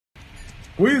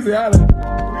Weezy out of it.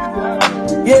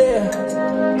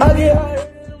 Yeah, I get higher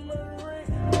than the murder.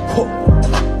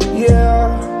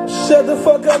 Yeah, shut the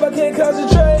fuck up, I can't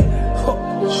concentrate.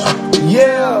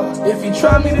 Yeah, if you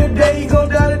try me today, you gon'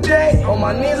 die today. On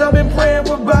my knees, I've been praying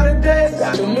for about a day.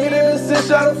 Got the meter and sit,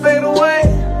 try to fade away.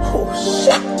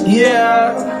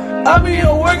 Yeah, I be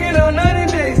here working on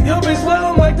 90 days. Your bitch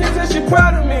swallow my dick and she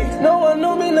proud of me. No one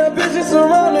know me, now bitches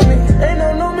surrounding me. Ain't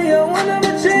no know me, I won't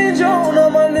never change on. All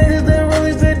my niggas, they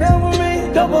really stay down for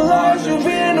me. Double R, you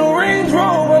be in a Range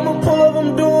Rover. I'ma pull up,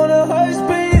 I'm doing a high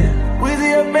speed.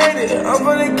 Weezy, I made it, I'm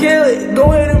gonna kill it.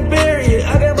 Go ahead and bury it.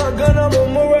 I got my gun, I'm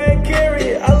a Mariah carry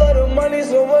it. I love the money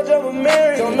so much, I'ma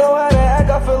marry it. Don't know how to act,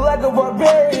 I feel like a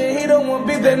barbarian. He don't want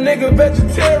beef, that nigga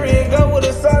vegetarian. Got with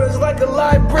a silence like a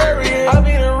librarian. I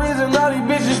be the reason all these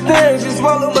bitches staring. She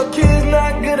swallow my kids,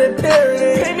 not good at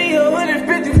parenting. Pay me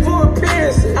 150 for a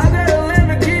piercing. I got a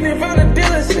Lamborghini from the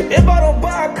dealership. If I don't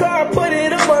buy a car, put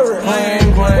it on my wrist.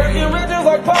 Working riches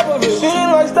like Popovich.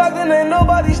 Shooting like Stockton, ain't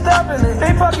nobody stopping it.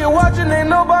 They pocket watching, ain't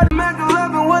nobody Mac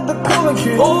 11 with the cooler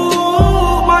kid.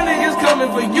 Ooh, my niggas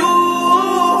coming for you.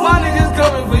 My niggas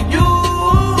coming for you.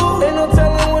 Ain't no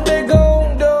telling what they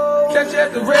gon' do. Catch you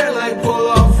at the red light, pull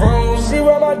off room. She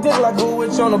ride my dick like a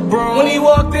witch on a broom. When he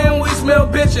walked in, we smell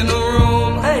bitch in the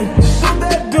room. Hey, shoot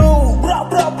that dude. Blah,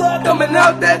 blah, blah, coming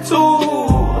out that tube.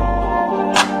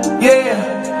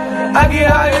 Yeah, I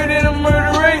get higher than a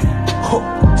murder rate.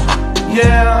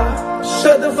 Yeah,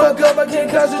 shut the fuck up, I can't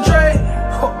concentrate.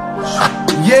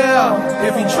 Yeah,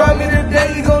 if you try me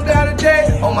today, you gon' die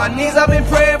today. On my knees, I've been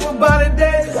praying for about a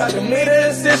day. Got the meter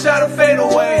and sit, try to fade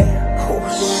away.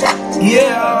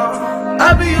 Yeah,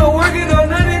 I be here working on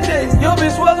 90 days. Your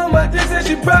bitch swallow my dick and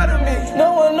she proud of me.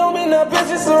 No one know me, now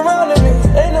bitches surrounding me.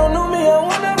 Ain't no know me, I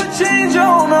won't ever change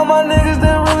on. All my niggas,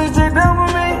 they really straight down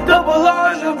for me. Double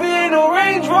R's, you'll be in a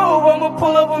Range Rover. I'ma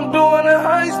pull up, I'm doing a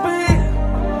high speed.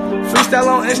 Freestyle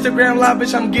on Instagram live,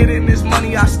 bitch, I'm getting this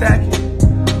money, I stack it.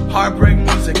 Heartbreak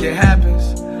music, it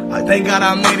happens. I thank God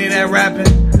I made it at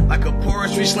rapping. Like a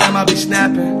poetry slam, I be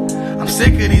snapping. I'm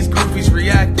sick of these goofies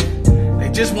reacting. They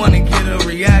just wanna get a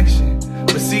reaction.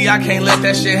 But see, I can't let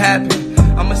that shit happen.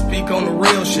 I'ma speak on the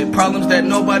real shit. Problems that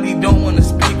nobody don't wanna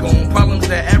speak on. Problems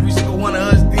that every single one of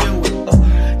us deal with.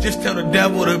 Just tell the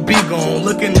devil to be gone.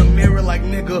 Look in the mirror like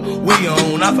nigga, we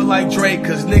on. I feel like Drake,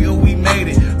 cause nigga, we made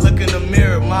it. Look in the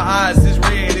mirror, my eyes is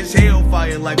red, it's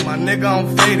hellfire. Like my nigga,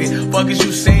 I'm faded. Fuck is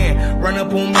you saying? Run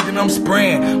up on me, then I'm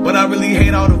spraying. But I really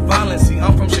hate all the violence. See,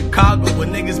 I'm from Chicago, where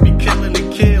niggas be killing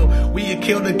to kill. We a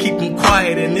kill to keep them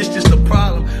quiet, and it's just a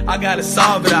problem. I gotta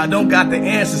solve it, I don't got the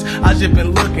answers. I just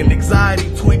been looking, anxiety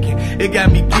tweaking. It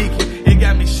got me geeking.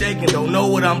 Got me shaking, don't know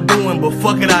what I'm doing, but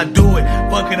fuck it, I do it.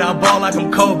 Fuck it, I ball like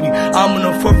I'm Kobe. I'm in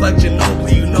the fourth like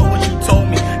Ginobili, you know what you told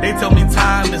me. They tell me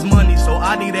time is money, so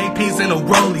I need APs and a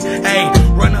rollie. Hey,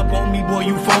 run up on me, boy,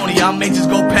 you phony. I may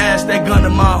just go past that gun to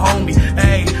my homie.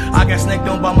 Hey, I got snaked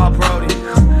on by my brody,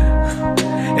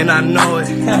 and I know it.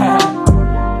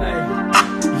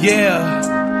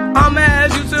 Yeah, I'ma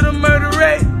add you to the murder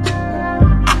rate.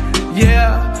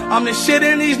 Yeah, I'm the shit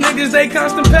and these niggas, they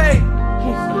constipate.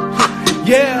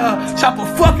 Yeah, chopper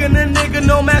fucking a nigga,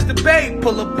 no masturbate.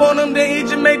 Pull up on him, then he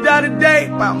just may die today.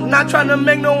 I'm not trying to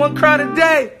make no one cry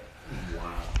today.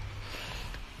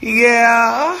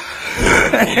 Yeah.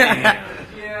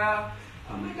 Yeah.